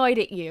get annoyed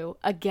at you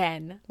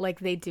again,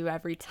 like they do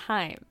every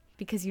time,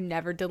 because you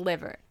never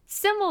deliver.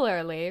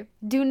 Similarly,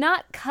 do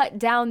not cut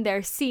down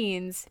their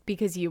scenes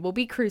because you will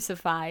be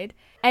crucified.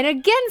 And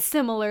again,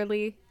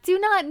 similarly, do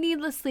not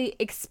needlessly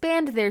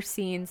expand their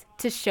scenes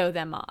to show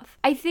them off.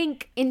 I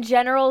think in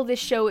general, this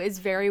show is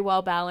very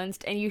well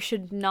balanced, and you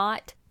should,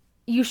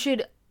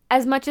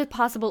 as much as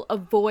possible,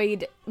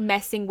 avoid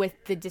messing with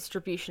the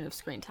distribution of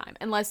screen time,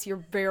 unless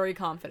you're very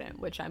confident,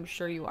 which I'm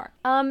sure you are.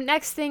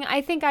 Next thing,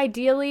 I think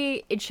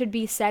ideally it should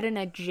be set in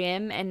a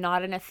gym and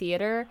not in a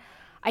theater.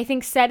 I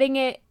think setting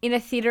it in a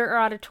theater or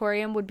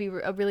auditorium would be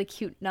a really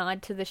cute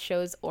nod to the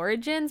show's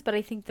origins, but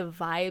I think the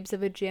vibes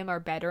of a gym are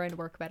better and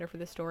work better for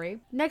the story.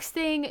 Next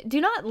thing, do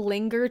not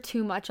linger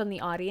too much on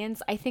the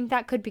audience. I think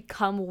that could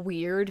become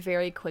weird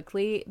very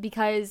quickly,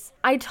 because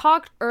I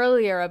talked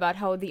earlier about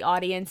how the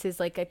audience is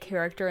like a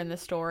character in the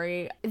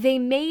story. They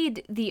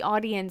made the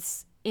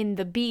audience in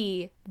the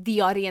Bee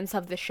the audience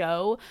of the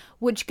show,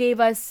 which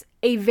gave us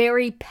a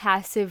very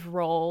passive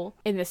role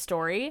in the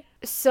story.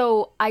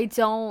 So I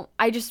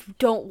just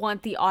don't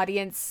want the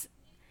audience,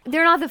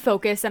 they're not the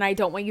focus, and I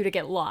don't want you to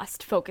get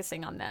lost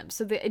focusing on them.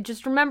 So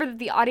just remember that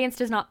the audience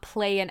does not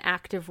play an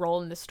active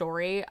role in the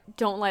story.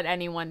 Don't let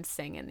anyone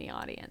sing in the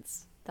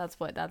audience.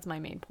 That's my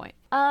main point.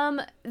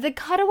 The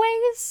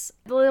cutaways,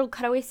 the little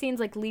cutaway scenes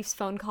like Leaf's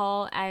phone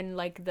call and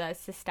like the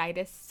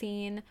cystitis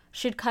scene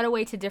should cut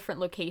away to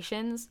different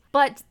locations,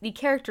 but the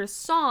characters'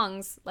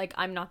 songs like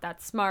I'm Not That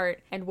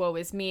Smart and Woe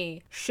Is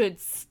Me should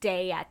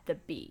stay at the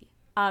B.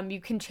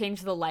 You can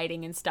change the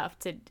lighting and stuff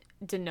to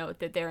denote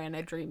that they're in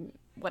a dream,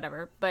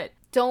 whatever, but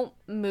don't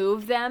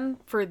move them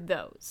for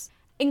those.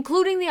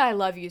 Including the I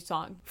Love You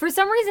song. For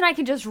some reason, I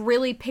can just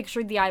really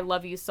picture the I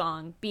Love You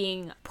song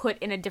being put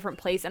in a different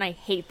place, and I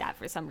hate that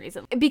for some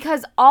reason.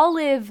 Because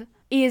Olive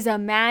is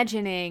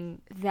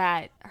imagining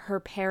that her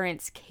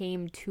parents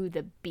came to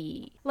the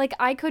B. Like,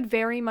 I could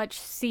very much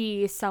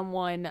see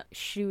someone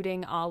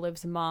shooting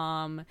Olive's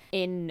mom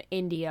in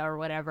India or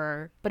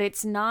whatever, but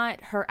it's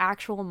not her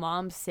actual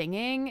mom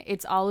singing.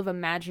 It's Olive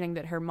imagining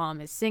that her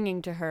mom is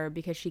singing to her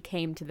because she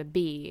came to the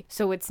B.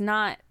 So it's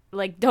not,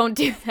 like, don't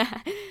do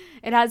that.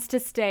 It has to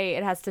stay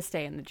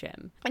in the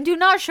gym. And do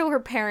not show her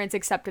parents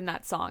except in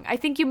that song. I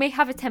think you may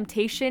have a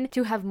temptation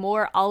to have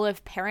more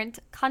Olive parent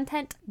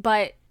content,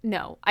 but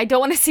no, I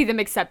don't want to see them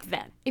except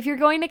then. If you're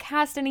going to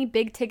cast any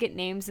big ticket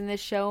names in this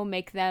show,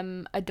 make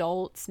them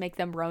adults, make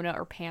them Rona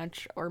or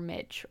Panch or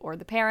Mitch or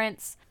the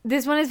parents.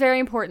 This one is very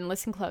important.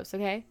 Listen close,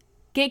 okay?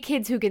 Get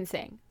kids who can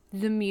sing.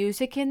 The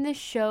music in this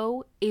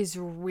show is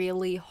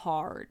really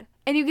hard.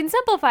 And you can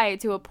simplify it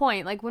to a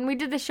point. Like, when we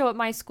did the show at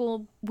my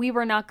school, we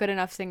were not good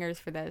enough singers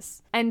for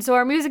this. And so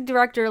our music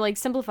director, like,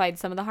 simplified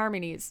some of the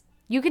harmonies.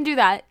 You can do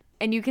that,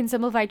 and you can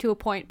simplify to a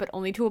point, but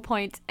only to a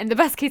point. And the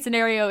best case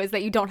scenario is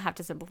that you don't have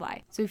to simplify.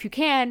 So if you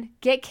can,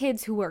 get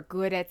kids who are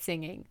good at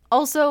singing.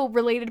 Also,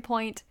 related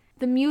point,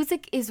 the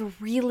music is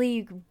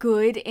really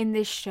good in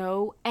this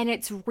show, and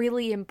it's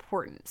really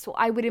important. So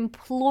I would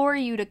implore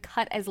you to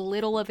cut as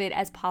little of it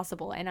as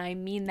possible, and I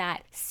mean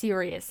that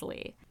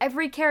seriously.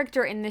 Every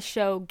character in this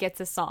show gets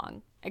a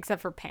song,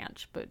 except for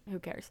Panch, but who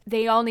cares?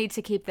 They all need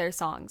to keep their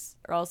songs,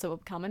 or else it will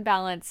become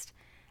unbalanced,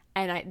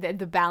 and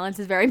the balance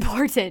is very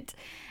important.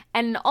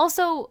 And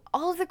also,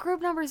 all of the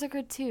group numbers are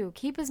good too.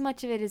 Keep as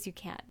much of it as you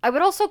can. I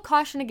would also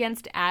caution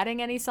against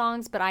adding any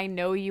songs, but I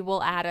know you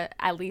will add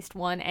at least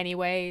one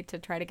anyway to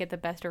try to get the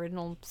best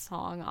original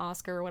song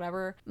Oscar or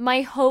whatever.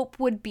 My hope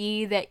would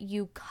be that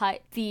you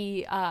cut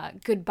the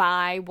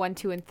Goodbye 1,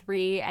 2, and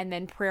 3 and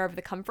then Prayer of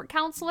the Comfort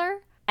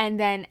Counselor, and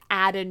then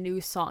add a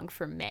new song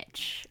for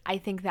Mitch. I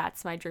think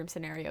that's my dream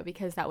scenario,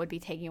 because that would be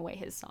taking away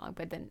his song,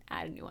 but then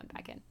add a new one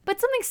back in.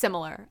 But something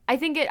similar. I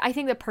think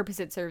the purpose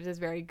it serves is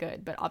very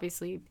good, but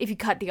obviously if you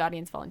cut the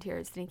audience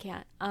volunteers, then you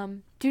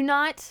can't. Do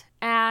not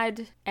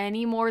add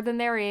any more than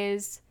there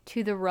is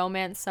to the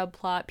romance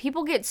subplot.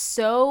 People get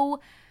so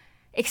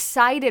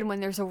excited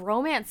when there's a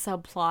romance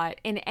subplot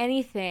in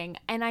anything,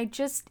 and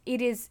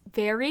it is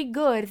very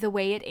good the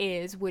way it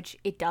is, which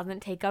it doesn't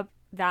take up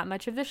that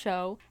much of the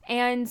show,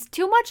 and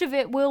too much of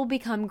it will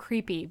become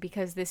creepy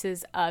because this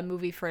is a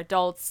movie for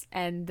adults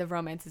and the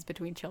romance is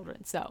between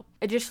children. So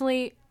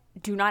additionally,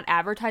 do not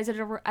advertise it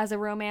as a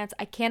romance.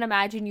 I can't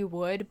imagine you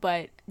would,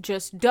 but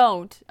just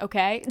don't,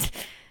 okay?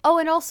 Oh,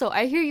 and also,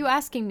 I hear you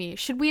asking me,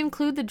 should we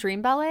include the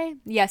Dream Ballet?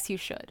 Yes, you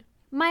should.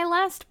 My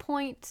last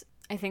point,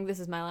 I think this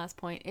is my last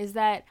point, is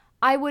that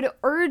I would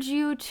urge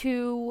you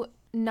to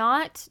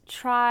not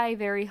try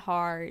very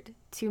hard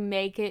to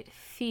make it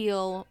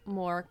feel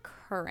more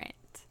current.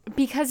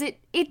 Because it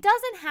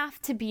doesn't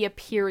have to be a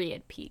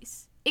period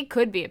piece. It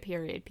could be a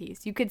period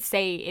piece. You could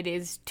say it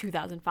is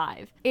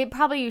 2005. It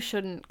probably you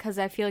shouldn't, because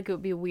I feel like it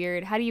would be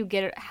weird. How do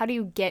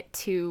you get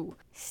to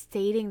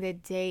stating the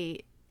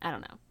date? I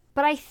don't know.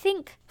 But I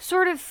think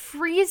sort of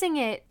freezing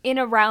it in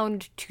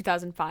around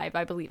 2005,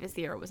 I believe is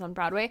the year it was on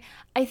Broadway,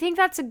 I think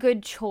that's a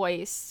good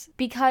choice,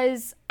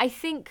 because I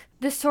think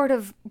the sort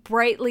of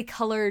brightly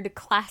colored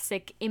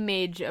classic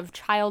image of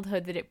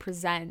childhood that it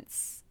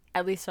presents,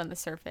 at least on the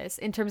surface,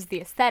 in terms of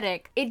the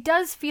aesthetic, it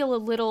does feel a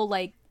little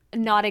like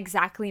not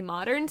exactly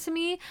modern to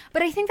me,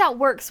 but I think that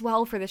works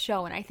well for the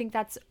show, and I think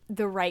that's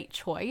the right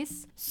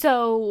choice.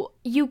 So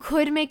you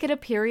could make it a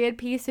period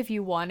piece if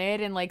you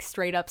wanted and like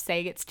straight up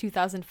say it's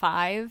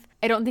 2005.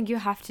 I don't think you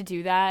have to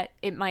do that.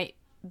 It might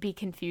be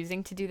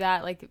confusing to do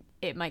that. Like,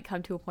 it might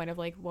come to a point of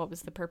like, what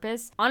was the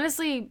purpose?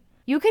 Honestly,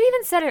 you could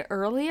even set it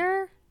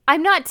earlier.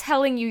 I'm not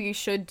telling you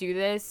should do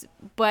this,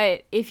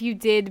 but if you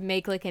did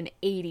make like an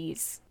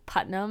 80s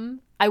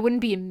Putnam, I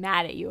wouldn't be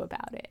mad at you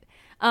about it.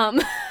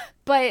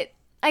 But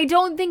I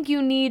don't think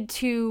you need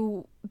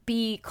to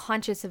be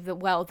conscious of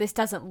this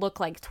doesn't look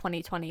like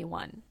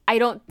 2021. I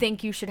don't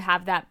think you should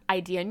have that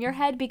idea in your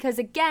head, because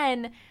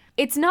again,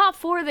 It's not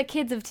for the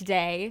kids of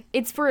today.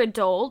 It's for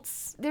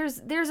adults.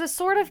 There's a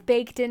sort of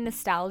baked in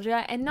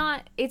nostalgia, and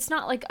it's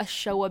not like a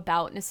show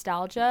about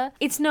nostalgia.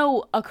 It's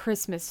no A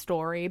Christmas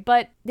Story,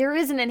 but there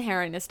is an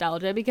inherent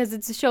nostalgia because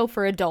it's a show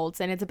for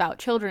adults and it's about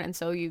children, and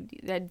so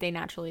they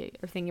naturally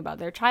are thinking about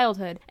their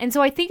childhood. And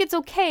so I think it's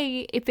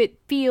okay if it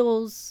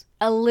feels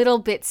a little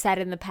bit set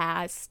in the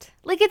past.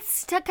 Like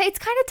it's kind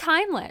of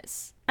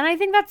timeless. And I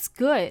think that's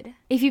good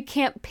if you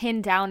can't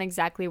pin down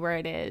exactly where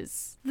it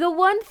is. The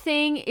one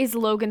thing is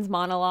Logan's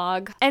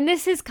monologue. And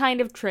this is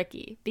kind of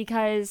tricky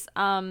because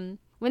when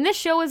this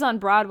show was on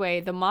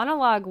Broadway, the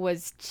monologue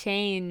was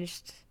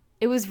changed.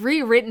 It was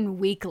rewritten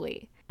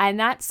weekly. And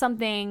that's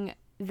something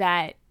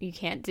that you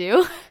can't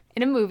do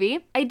in a movie.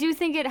 I do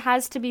think it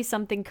has to be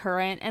something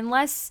current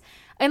unless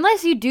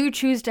you do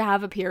choose to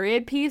have a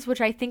period piece,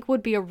 which I think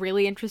would be a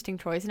really interesting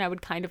choice and I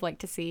would kind of like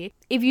to see.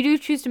 If you do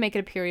choose to make it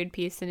a period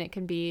piece, then it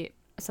can be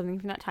something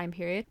from that time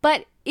period.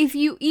 But if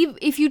you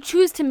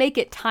choose to make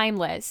it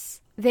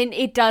timeless, then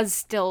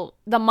the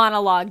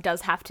monologue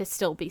does have to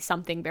still be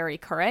something very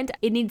current.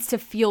 It needs to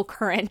feel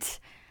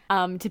current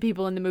to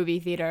people in the movie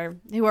theater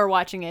who are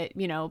watching it,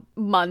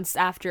 months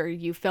after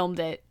you filmed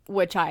it,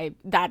 which I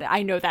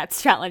know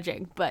that's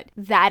challenging, but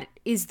that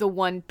is the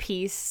one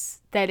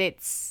piece that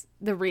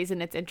the reason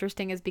it's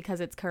interesting is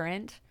because it's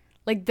current.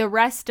 Like the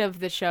rest of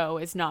the show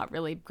is not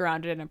really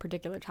grounded in a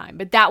particular time,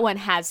 but that one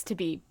has to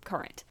be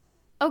current.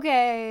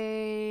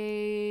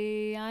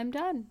 Okay, I'm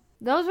done.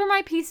 Those were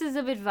my pieces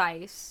of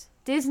advice.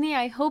 Disney,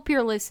 I hope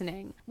you're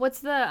listening. What's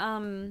the,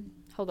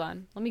 hold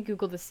on. Let me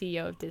Google the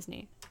CEO of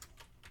Disney.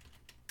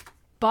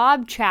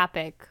 Bob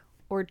Chapek,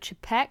 or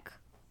Chapek,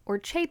 or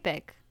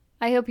Chapek.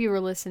 I hope you were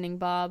listening,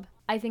 Bob.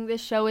 I think this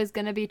show is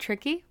going to be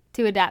tricky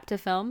to adapt to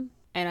film,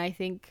 and I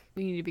think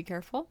we need to be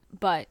careful,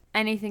 but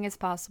anything is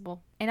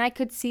possible. And I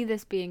could see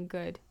this being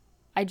good.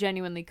 I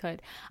genuinely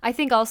could. I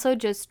think also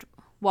just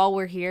while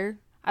we're here,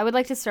 I would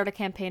like to start a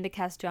campaign to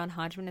cast John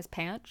Hodgman as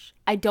Panch.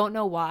 I don't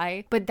know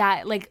why, but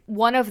that,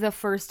 one of the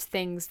first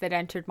things that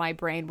entered my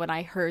brain when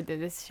I heard that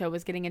this show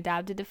was getting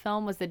adapted to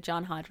film was that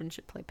John Hodgman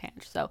should play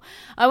Panch. So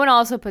I want to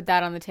also put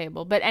that on the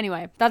table. But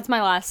anyway, that's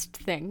my last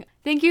thing.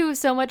 Thank you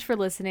so much for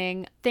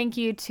listening. Thank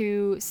you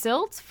to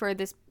Silt for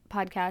this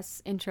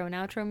podcast's intro and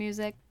outro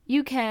music.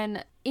 You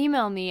can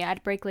email me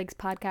at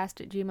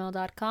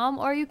breaklegspodcast@gmail.com,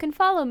 or you can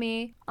follow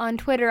me on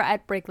Twitter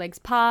at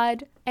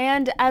breaklegspod.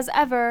 And as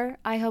ever,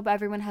 I hope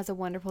everyone has a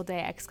wonderful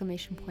day! ! Heart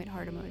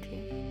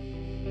emoji.